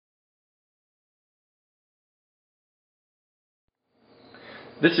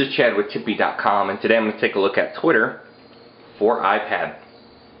This is Chad with Tippy.com, and today I'm going to take a look at Twitter for iPad.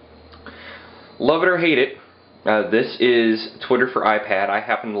 Love it or hate it, this is Twitter for iPad. I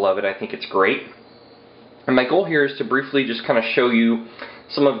happen to love it. I think it's great. And my goal here is to briefly just kind of show you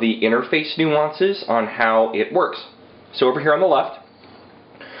some of the interface nuances on how it works. So over here on the left,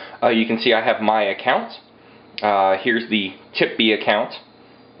 you can see I have my account. Here's the Tippy account,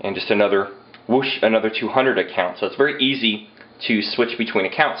 and just another whoosh, another 200 account. So it's very easy to switch between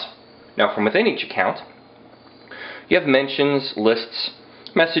accounts. Now from within each account, you have mentions, lists,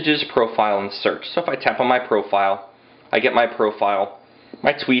 messages, profile, and search. So if I tap on my profile, I get my profile,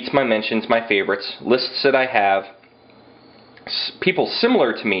 my tweets, my mentions, my favorites, lists that I have, people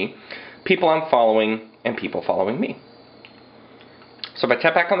similar to me, people I'm following, and people following me. So if I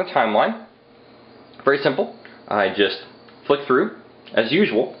tap back on the timeline, very simple. I just flick through, as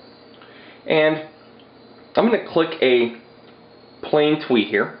usual, and I'm going to click a plain tweet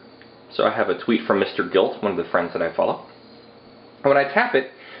here. So I have a tweet from Mr. Guilt, one of the friends that I follow. And when I tap it,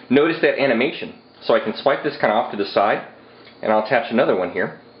 notice that animation. So I can swipe this kind of off to the side, and I'll attach another one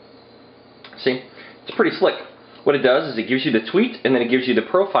here. See, it's pretty slick. What it does is it gives you the tweet, and then it gives you the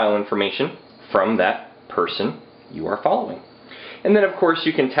profile information from that person you are following. And then of course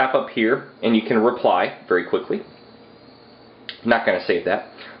you can tap up here, and you can reply very quickly. Not going to save that.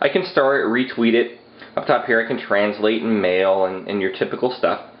 I can start, retweet it. Up top here I can translate and mail and your typical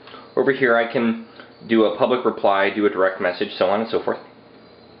stuff. Over here I can do a public reply, do a direct message, so on and so forth.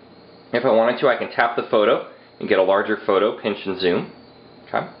 If I wanted to, I can tap the photo and get a larger photo, pinch and zoom.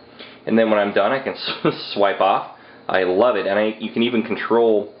 Okay. And then when I'm done, I can swipe off. I love it, and you can even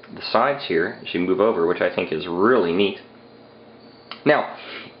control the sides here as you move over, which I think is really neat. Now,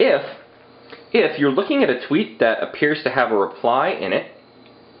 if you're looking at a tweet that appears to have a reply in it,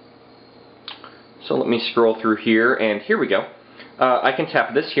 so let me scroll through here, and here we go. I can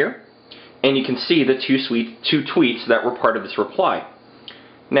tap this here, and you can see the two tweets that were part of this reply.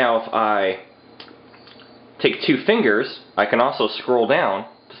 Now, if I take two fingers, I can also scroll down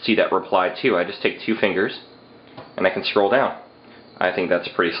to see that reply too. I just take two fingers, and I can scroll down. I think that's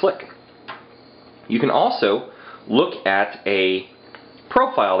pretty slick. You can also look at a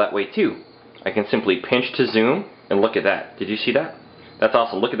profile that way too. I can simply pinch to zoom, and look at that. Did you see that? That's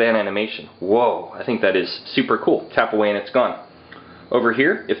awesome. Look at that animation. Whoa, I think that is super cool. Tap away and it's gone. Over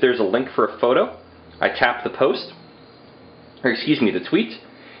here, if there's a link for a photo, I tap the post, or excuse me, the tweet,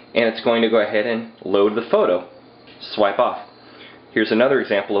 and it's going to go ahead and load the photo. Swipe off. Here's another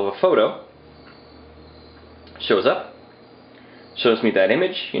example of a photo. Shows up. Shows me that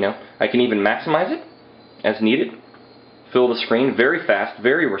image. You know, I can even maximize it as needed. Fill the screen very fast,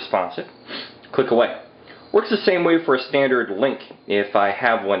 very responsive. Click away. Works the same way for a standard link. If I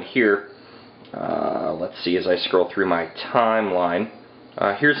have one here, let's see as I scroll through my timeline.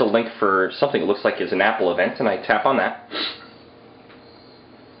 Here's a link for something that looks like is an Apple event, and I tap on that.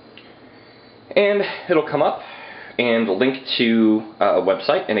 And it'll come up and link to a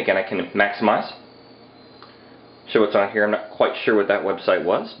website, and again I can maximize. Show what's on here. I'm not quite sure what that website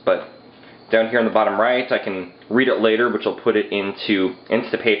was, but down here in the bottom right I can read it later, which will put it into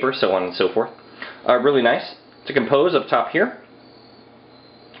Instapaper, so on and so forth. Really nice. To compose up top here.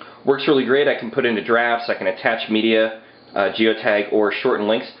 Works really great. I can put into drafts, I can attach media, geotag, or shorten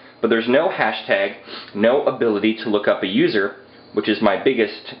links, but there's no hashtag, no ability to look up a user, which is my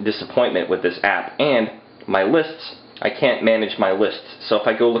biggest disappointment with this app. And my lists, I can't manage my lists. So if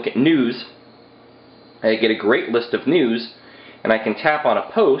I go look at news, I get a great list of news, and I can tap on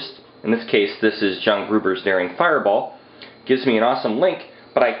a post. In this case, this is John Gruber's Daring Fireball. Gives me an awesome link,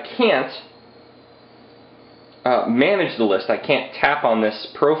 but I can't manage the list. I can't tap on this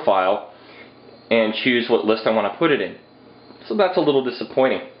profile and choose what list I want to put it in. So that's a little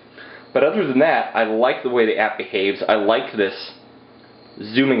disappointing. But other than that, I like the way the app behaves. I like this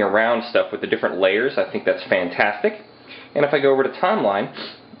zooming around stuff with the different layers. I think that's fantastic. And if I go over to timeline,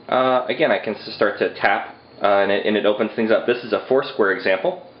 again, I can start to tap and it opens things up. This is a Foursquare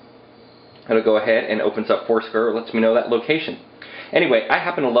example. It'll go ahead and opens up Foursquare. It lets me know that location. Anyway, I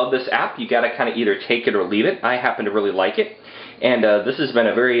happen to love this app. You gotta kind of either take it or leave it. I happen to really like it. And this has been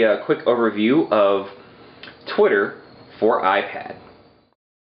a very quick overview of Twitter for iPad.